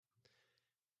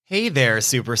Hey there,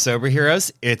 super sober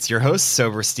heroes. It's your host,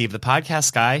 Sober Steve, the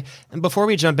podcast guy. And before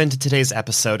we jump into today's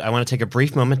episode, I want to take a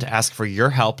brief moment to ask for your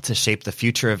help to shape the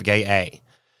future of Gay A.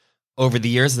 Over the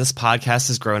years, this podcast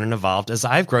has grown and evolved as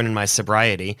I've grown in my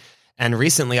sobriety. And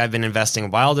recently, I've been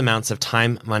investing wild amounts of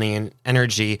time, money, and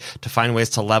energy to find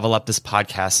ways to level up this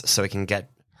podcast so it can get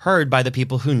heard by the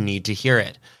people who need to hear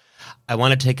it. I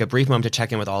want to take a brief moment to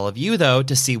check in with all of you, though,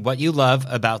 to see what you love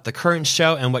about the current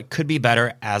show and what could be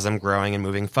better as I'm growing and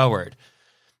moving forward.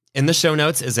 In the show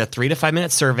notes is a 3 to 5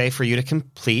 minute survey for you to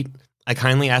complete. I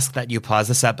kindly ask that you pause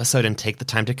this episode and take the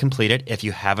time to complete it if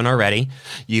you haven't already.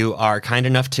 You are kind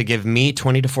enough to give me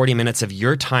 20 to 40 minutes of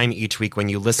your time each week when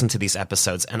you listen to these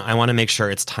episodes, and I want to make sure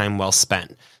it's time well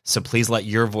spent. So please let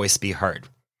your voice be heard.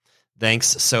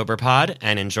 Thanks, SoberPod,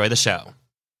 and enjoy the show.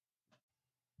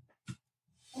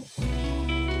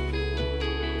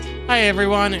 Hi,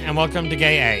 everyone, and welcome to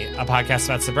Gay A podcast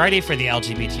about sobriety for the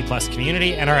LGBT plus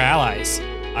community and our allies.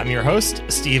 I'm your host,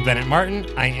 Steve Bennett Martin.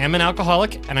 I am an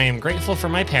alcoholic, and I am grateful for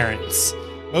my parents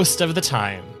most of the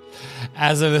time.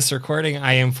 As of this recording,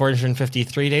 I am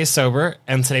 453 days sober,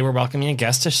 and today we're welcoming a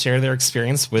guest to share their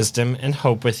experience, wisdom, and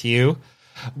hope with you.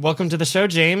 Welcome to the show,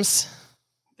 James.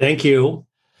 Thank you.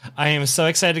 I am so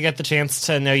excited to get the chance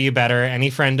to know you better.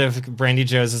 Any friend of Brandy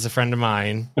Joe's is a friend of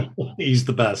mine. He's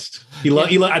the best.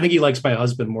 I think he likes my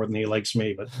husband more than he likes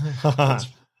me. But well,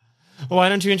 why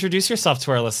don't you introduce yourself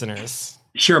to our listeners?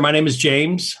 Sure. My name is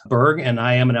James Berg, and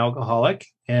I am an alcoholic.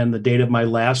 And the date of my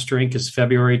last drink is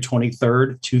February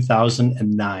 23rd,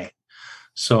 2009.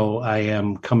 So I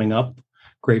am coming up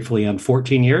gratefully on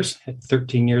 14 years,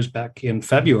 13 years back in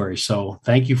February. So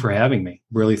thank you for having me.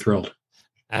 Really thrilled.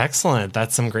 Excellent.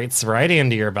 That's some great sobriety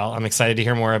under your belt. I'm excited to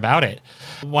hear more about it.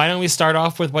 Why don't we start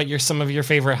off with what some of your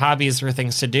favorite hobbies or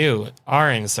things to do are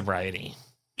in sobriety?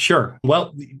 Sure.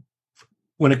 Well,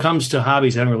 when it comes to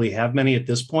hobbies, I don't really have many at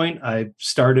this point. I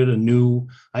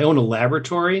own a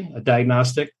laboratory, a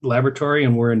diagnostic laboratory,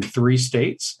 and we're in 3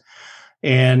 states.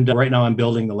 And right now I'm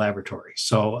building the laboratory.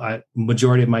 So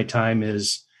majority of my time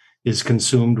is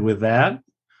consumed with that,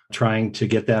 trying to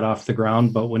get that off the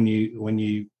ground. But when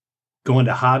you go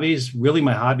into hobbies, really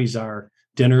my hobbies are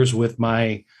dinners with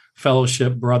my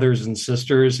fellowship brothers and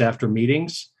sisters after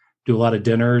meetings, do a lot of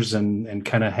dinners and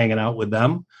kind of hanging out with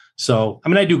them. So,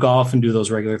 I do golf and do those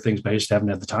regular things, but I just haven't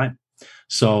had the time.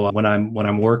 So when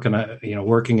I'm working,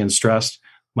 working and stressed,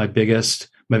 my biggest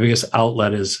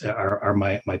outlet are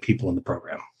my people in the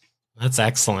program. That's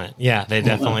excellent. Yeah, they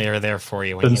definitely are there for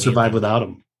you. Couldn't survive without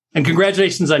them. And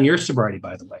congratulations on your sobriety,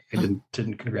 by the way. I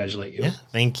didn't congratulate you. Yeah,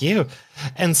 thank you.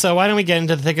 And so why don't we get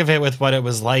into the thick of it with what it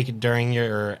was like during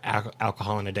your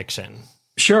alcohol and addiction?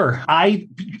 Sure. I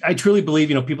truly believe,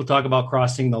 people talk about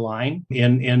crossing the line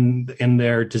in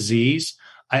their disease.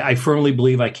 I firmly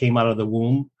believe I came out of the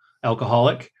womb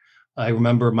alcoholic. I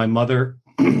remember my mother,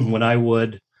 when I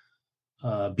would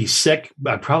be sick,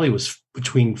 I probably was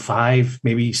between 5,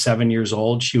 maybe 7 years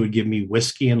old. She would give me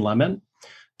whiskey and lemon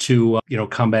to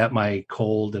combat my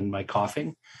cold and my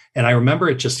coughing. And I remember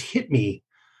it just hit me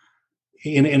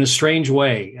in a strange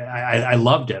way. I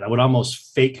loved it. I would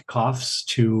almost fake coughs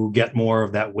to get more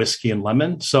of that whiskey and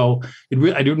lemon. So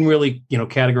I didn't really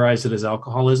categorize it as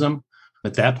alcoholism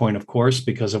at that point, of course,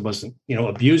 because I wasn't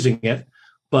abusing it.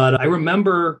 But I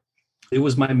remember it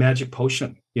was my magic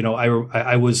potion.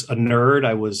 I was a nerd.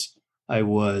 I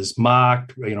was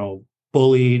mocked,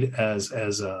 bullied as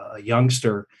a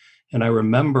youngster. And I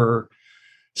remember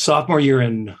sophomore year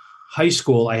in high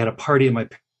school, I had a party at my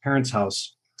parents'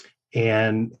 house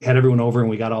and had everyone over and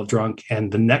we got all drunk.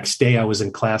 And the next day I was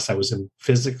in class. I was in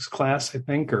physics class, I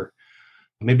think, or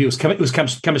maybe it was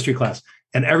chemistry class.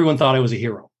 And everyone thought I was a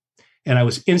hero. And I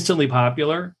was instantly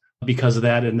popular because of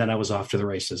that. And then I was off to the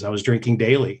races. I was drinking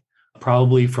daily,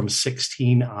 probably from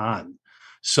 16 on.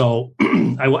 So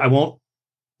I won't,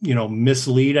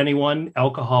 mislead anyone.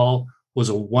 Alcohol was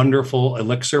a wonderful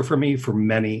elixir for me for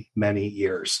many, many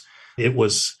years. It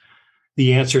was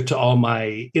the answer to all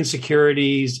my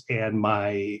insecurities and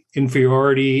my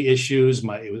inferiority issues.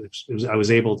 I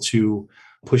was able to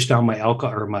push down my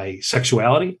alcohol or my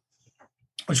sexuality,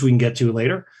 which we can get to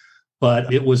later.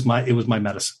 But it was my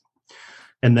medicine.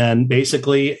 And then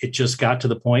basically it just got to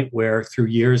the point where through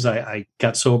years I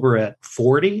got sober at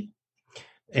 40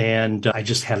 and I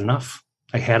just had enough.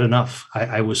 I had enough.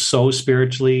 I was so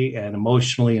spiritually and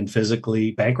emotionally and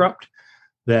physically bankrupt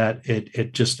that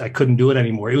I couldn't do it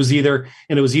anymore. It was either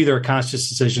a conscious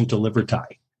decision to live or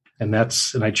die. And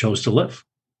I chose to live.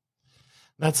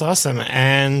 That's awesome.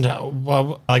 And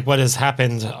what has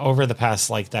happened over the past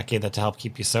decade to help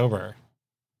keep you sober?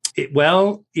 It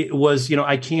was,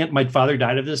 my father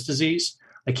died of this disease.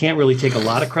 I can't really take a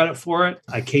lot of credit for it.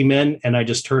 I came in and I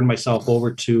just turned myself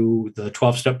over to the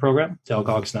 12-step program, to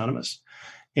Alcoholics Anonymous.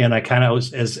 And I kind of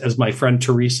was, as my friend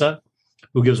Teresa,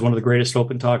 who gives one of the greatest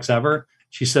open talks ever,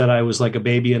 she said I was like a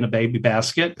baby in a baby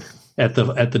basket at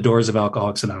the doors of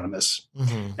Alcoholics Anonymous.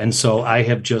 Mm-hmm. And so I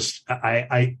have just,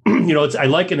 I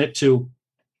liken it to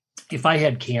if I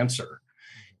had cancer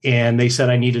and they said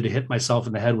I needed to hit myself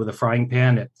in the head with a frying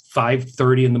pan at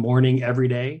 5:30 in the morning every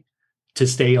day to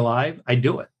stay alive, I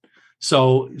do it.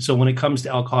 So when it comes to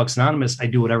Alcoholics Anonymous, I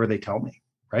do whatever they tell me,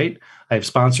 right? I have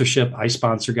sponsorship. I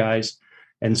sponsor guys.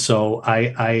 And so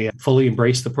I fully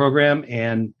embrace the program.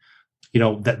 And,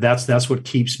 that's what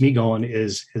keeps me going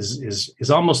is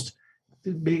almost,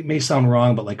 it may sound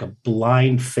wrong, but like a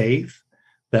blind faith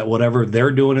that whatever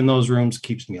they're doing in those rooms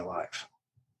keeps me alive.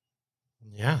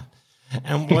 Yeah.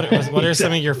 And what are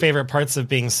some of your favorite parts of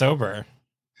being sober?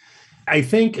 I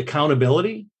think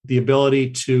accountability, the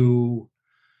ability to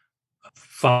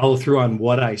follow through on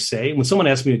what I say. When someone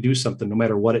asks me to do something, no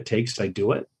matter what it takes, I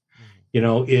do it.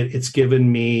 It's given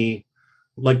me,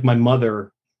 like my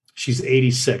mother, she's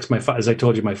 86. As I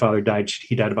told you, my father died.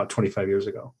 He died about 25 years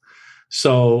ago.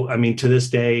 So, I mean, to this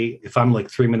day, if I'm like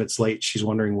 3 minutes late, she's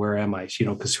wondering, where am I?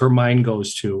 Because her mind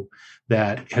goes to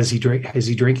that. Has he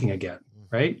drinking again?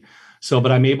 Right. So,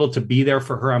 but I'm able to be there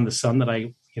for her. I'm the son that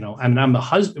I'm the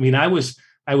husband. I mean,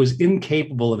 I was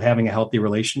incapable of having a healthy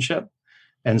relationship.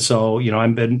 And so,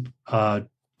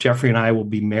 Jeffrey and I will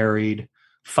be married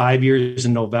 5 years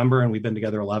in November, and we've been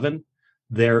together 11.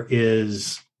 There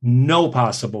is no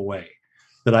possible way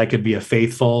that I could be a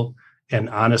faithful and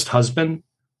honest husband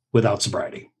without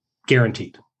sobriety,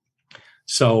 guaranteed.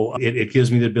 So it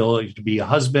gives me the ability to be a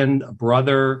husband, a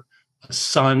brother, a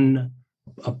son,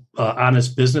 a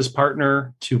honest business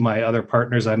partner to my other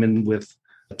partners. I'm in with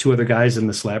 2 other guys in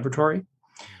this laboratory.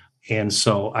 And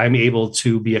so I'm able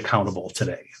to be accountable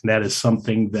today. And that is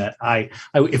something that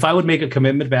if I would make a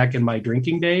commitment back in my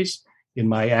drinking days, in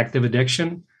my active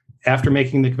addiction, after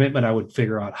making the commitment, I would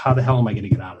figure out, how the hell am I going to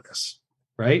get out of this?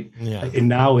 Right. Yeah. And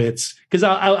now it's because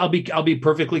I'll be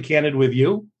perfectly candid with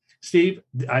you, Steve.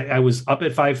 I was up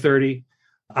at 5:30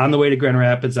 on the way to Grand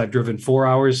Rapids. I've driven 4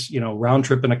 hours, round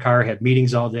trip in a car, had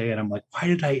meetings all day. And I'm like, why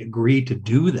did I agree to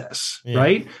do this? Yeah.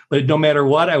 Right. But no matter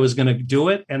what, I was going to do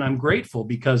it. And I'm grateful,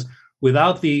 because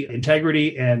without the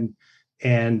integrity and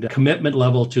commitment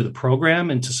level to the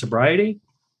program and to sobriety,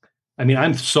 I mean,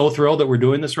 I'm so thrilled that we're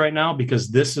doing this right now,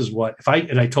 because this is what,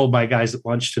 and I told my guys at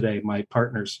lunch today, my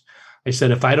partners, I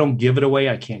said, if I don't give it away,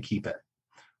 I can't keep it.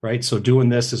 Right. So doing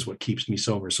this is what keeps me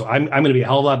sober. So I'm going to be a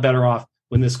hell of a lot better off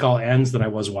when this call ends than I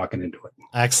was walking into it.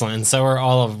 Excellent. And so are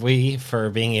all of we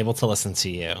for being able to listen to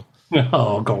you.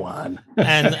 Oh, go on.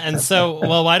 and so,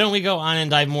 well, why don't we go on and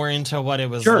dive more into what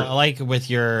it was like with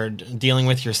your dealing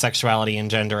with your sexuality and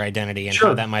gender identity, and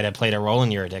how that might have played a role in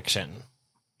your addiction?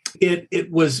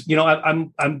 It was,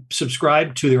 I'm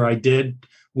subscribed to there. I did.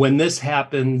 When this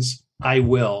happens, I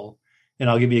will. And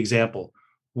I'll give you an example.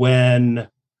 When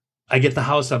I get the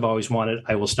house I've always wanted,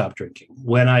 I will stop drinking.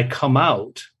 When I come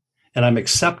out and I'm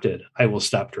accepted, I will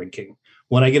stop drinking.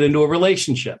 When I get into a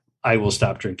relationship, I will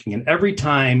stop drinking. And every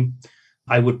time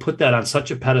I would put that on such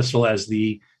a pedestal as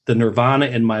the nirvana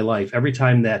in my life, every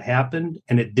time that happened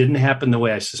and it didn't happen the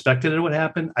way I suspected it would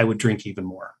happen, I would drink even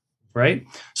more. Right.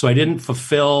 So I didn't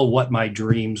fulfill what my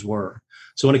dreams were.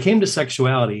 So when it came to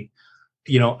sexuality,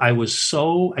 I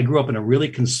grew up in a really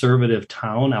conservative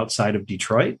town outside of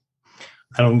Detroit.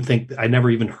 I never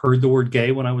even heard the word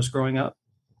gay when I was growing up.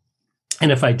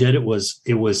 And if I did, it was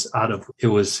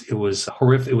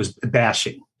horrific. It was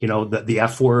bashing, the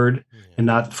F word, and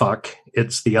not fuck.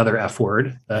 It's the other F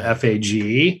word,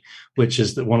 FAG, which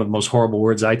is one of the most horrible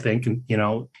words, I think, in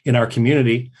our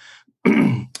community.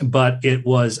 But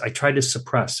I tried to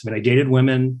suppress. I mean, I dated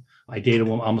women,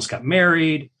 almost got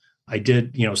married. I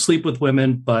did, sleep with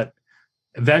women, but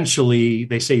eventually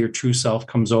they say your true self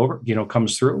comes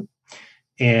through.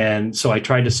 And so I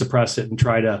tried to suppress it and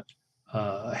try to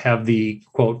have the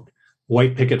quote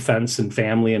white picket fence and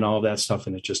family and all of that stuff,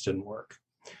 and it just didn't work.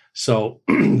 So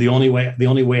the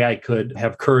only way I could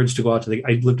have courage to go out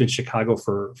I lived in Chicago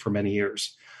for many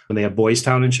years. When they have Boys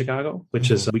Town in Chicago,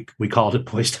 which is we called it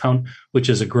Boys Town, which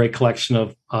is a great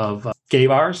collection of gay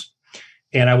bars.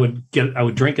 And I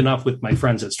would drink enough with my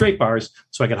friends at straight bars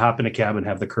so I could hop in a cab and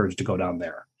have the courage to go down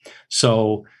there.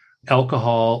 So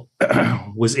alcohol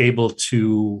was able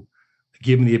to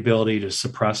give me the ability to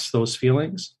suppress those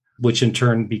feelings, which in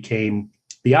turn became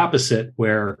the opposite,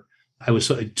 where I was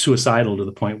suicidal to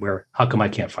the point where, how come I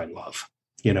can't find love?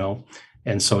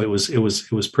 And so it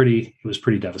was pretty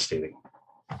devastating.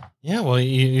 Yeah, well,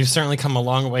 you've certainly come a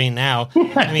long way now.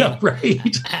 I mean,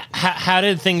 right? How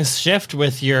did things shift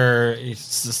with your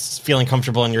feeling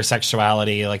comfortable in your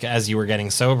sexuality, like as you were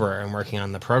getting sober and working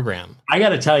on the program? I got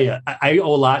to tell you, I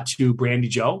owe a lot to Brandy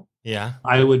Joe. Yeah,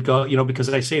 I would go, because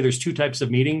I say there's two types of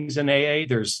meetings in AA.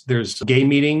 There's gay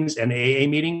meetings and AA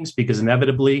meetings, because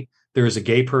inevitably there is a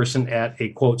gay person at a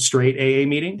quote straight AA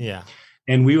meeting. Yeah,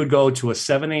 and we would go to a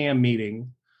 7 a.m.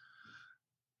 meeting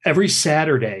every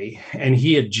Saturday, and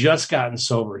he had just gotten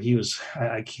sober. He was,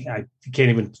 I can't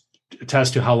even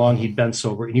attest to how long he'd been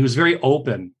sober. And he was very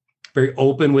open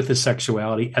with his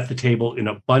sexuality at the table in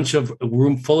a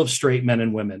room full of straight men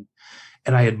and women.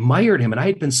 And I admired him, and I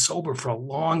had been sober for a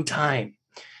long time.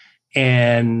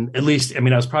 And at least, I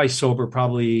was probably sober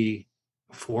 4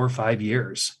 or 5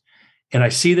 years. And I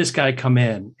see this guy come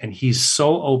in, and he's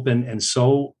so open and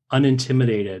so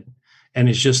unintimidated and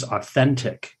is just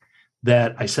authentic,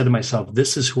 that I said to myself,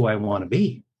 this is who I want to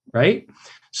be. Right.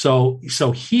 So because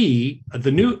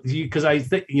I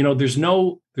think, there's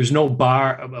no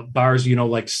bars,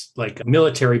 like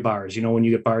military bars, when you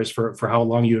get bars for how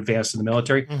long you advance in the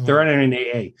military, there aren't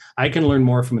any in AA. I can learn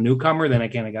more from a newcomer than I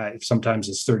can a guy sometimes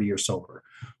is 30 years sober.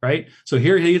 Right. So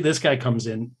this guy comes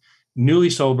in newly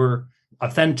sober,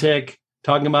 authentic,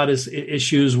 talking about his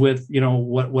issues with,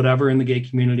 whatever in the gay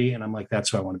community. And I'm like, that's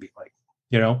who I want to be like.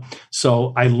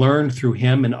 So I learned through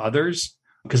him and others,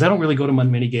 because I don't really go to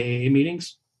many gay AA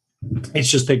meetings. It's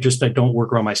just I don't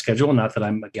work around my schedule. Not that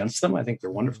I'm against them. I think they're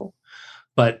wonderful.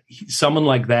 But someone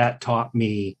like that taught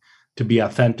me to be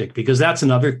authentic, because that's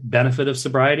another benefit of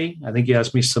sobriety. I think you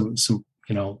asked me some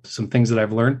things that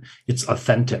I've learned. It's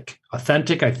authentic.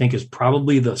 Authentic, I think, is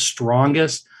probably the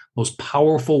strongest, most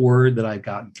powerful word that I've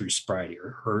gotten through sobriety,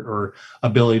 or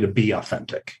ability to be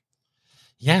authentic.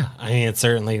 Yeah, it's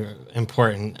certainly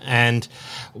important. And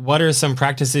what are some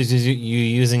practices you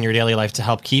use in your daily life to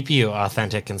help keep you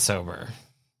authentic and sober?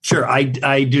 Sure. I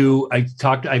do. I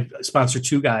sponsor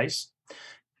 2 guys,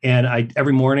 and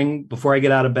every morning before I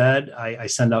get out of bed, I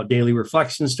send out daily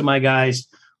reflections to my guys.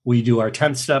 We do our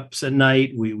 10 steps at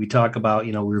night. We talk about,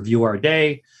 we review our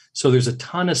day. So there's a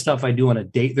ton of stuff I do on a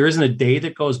day. There isn't a day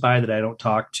that goes by that I don't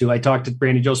talk to. I talked to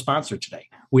Brandy Joe's sponsor today.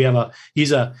 We have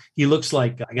he looks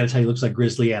like, I got to tell you, he looks like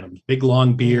Grizzly Adams, big,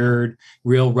 long beard,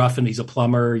 real rough. And he's a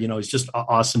plumber, he's just an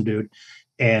awesome dude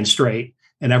and straight.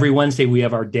 And every Wednesday we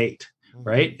have our date.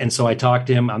 Right. And so I talk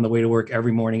to him on the way to work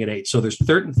every morning at 8. So there's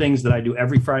certain things that I do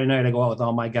every Friday night. I go out with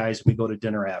all my guys and we go to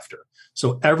dinner after.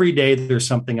 So every day there's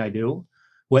something I do.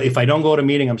 Well, if I don't go to a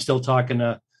meeting, I'm still talking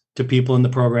to people in the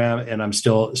program, and I'm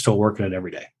still working it every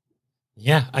day.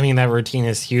 Yeah. That routine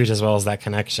is huge, as well as that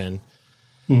connection.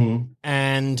 Mm-hmm.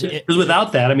 And because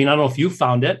without that, I don't know if you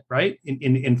found it right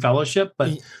in fellowship,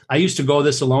 but I used to go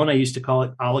this alone. I used to call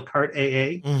it a la carte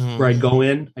AA, where I'd go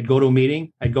to a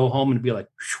meeting, I'd go home and be like,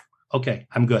 okay,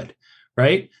 I'm good.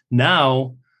 Right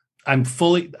now, I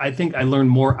think I learn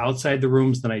more outside the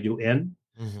rooms than I do in.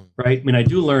 Right. I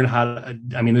do learn how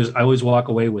to, I always walk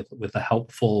away with a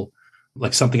helpful,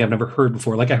 like something I've never heard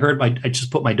before. Like I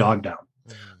just put my dog down.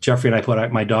 Jeffrey and I put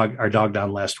our dog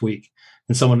down last week.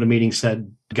 And someone in the meeting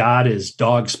said, God is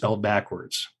dog spelled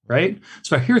backwards. Right.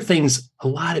 So I hear things a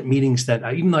lot at meetings that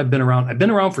even though I've been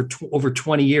around for over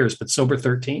 20 years, but sober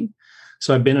 13.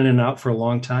 So I've been in and out for a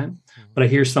long time, but I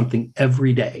hear something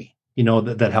every day,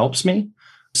 that helps me.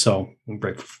 So I'm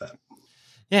grateful for that.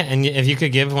 Yeah. And if you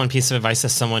could give one piece of advice to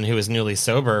someone who is newly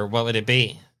sober, what would it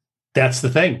be? That's the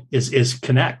thing is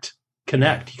connect,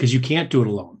 because you can't do it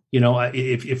alone.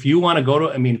 If you want to go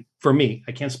to, for me,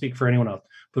 I can't speak for anyone else,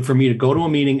 but for me to go to a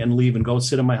meeting and leave and go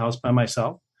sit in my house by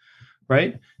myself,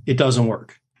 right? It doesn't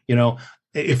work.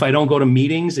 If I don't go to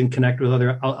meetings and connect with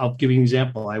I'll give you an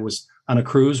example. I was on a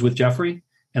cruise with Jeffrey,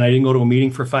 and I didn't go to a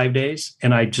meeting for 5 days,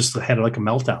 and I just had like a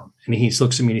meltdown. And he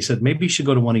looks at me and he said, maybe you should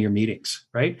go to one of your meetings,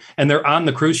 right? And they're on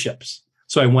the cruise ships.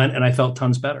 So I went and I felt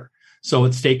tons better. So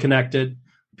it's stay connected.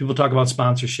 People talk about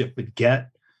sponsorship, but get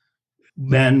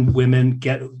men, women,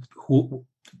 get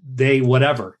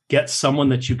get someone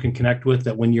that you can connect with,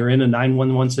 that when you're in a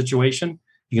 911 situation,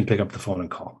 you can pick up the phone and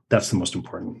call. That's the most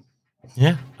important.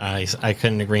 Yeah, I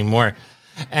couldn't agree more.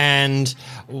 And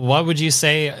what would you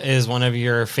say is one of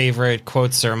your favorite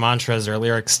quotes or mantras or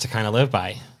lyrics to kind of live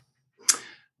by?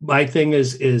 My thing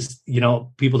is,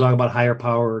 people talk about higher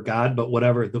power or God, but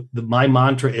whatever. My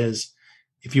mantra is,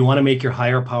 if you want to make your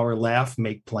higher power laugh,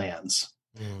 make plans.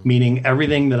 Meaning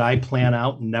everything that I plan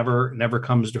out never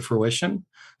comes to fruition.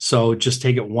 So just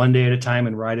take it one day at a time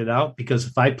and ride it out. Because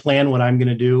if I plan what I'm going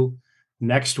to do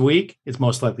next week, it's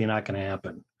most likely not going to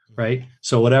happen. Right.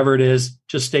 So whatever it is,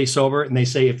 just stay sober. And they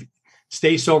say,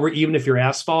 stay sober, even if your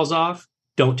ass falls off,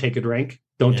 don't take a drink.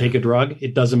 Don't take a drug.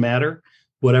 It doesn't matter.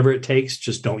 Whatever it takes,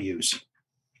 just don't use.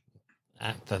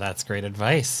 That's great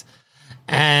advice.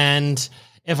 And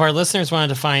if our listeners wanted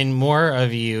to find more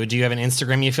of you, do you have an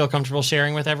Instagram you feel comfortable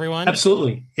sharing with everyone?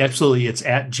 Absolutely. It's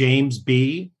at James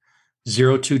B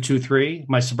 0223.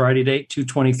 My sobriety date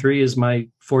 223 is my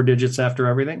 4 digits after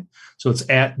everything. So it's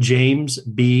at James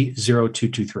B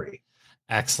 0223.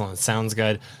 Excellent. Sounds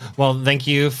good. Well, thank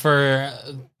you for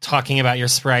talking about your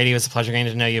sobriety. It was a pleasure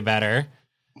getting to know you better.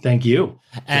 Thank you.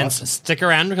 And awesome. Stick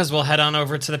around because we'll head on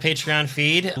over to the Patreon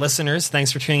feed. Listeners,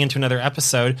 thanks for tuning into another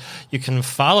episode. You can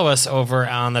follow us over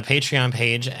on the Patreon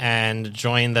page and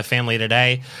join the family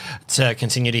today to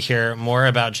continue to hear more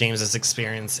about James's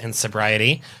experience in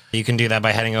sobriety. You can do that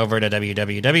by heading over to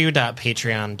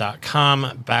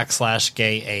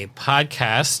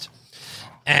www.patreon.com/gayapodcast.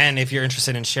 And if you're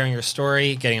interested in sharing your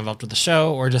story, getting involved with the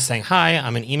show, or just saying hi,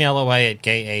 I'm an email away at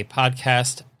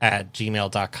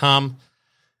gayapodcast@gmail.com.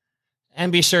 And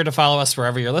be sure to follow us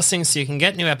wherever you're listening so you can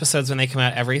get new episodes when they come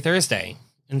out every Thursday.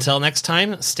 Until next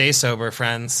time, stay sober,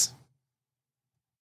 friends.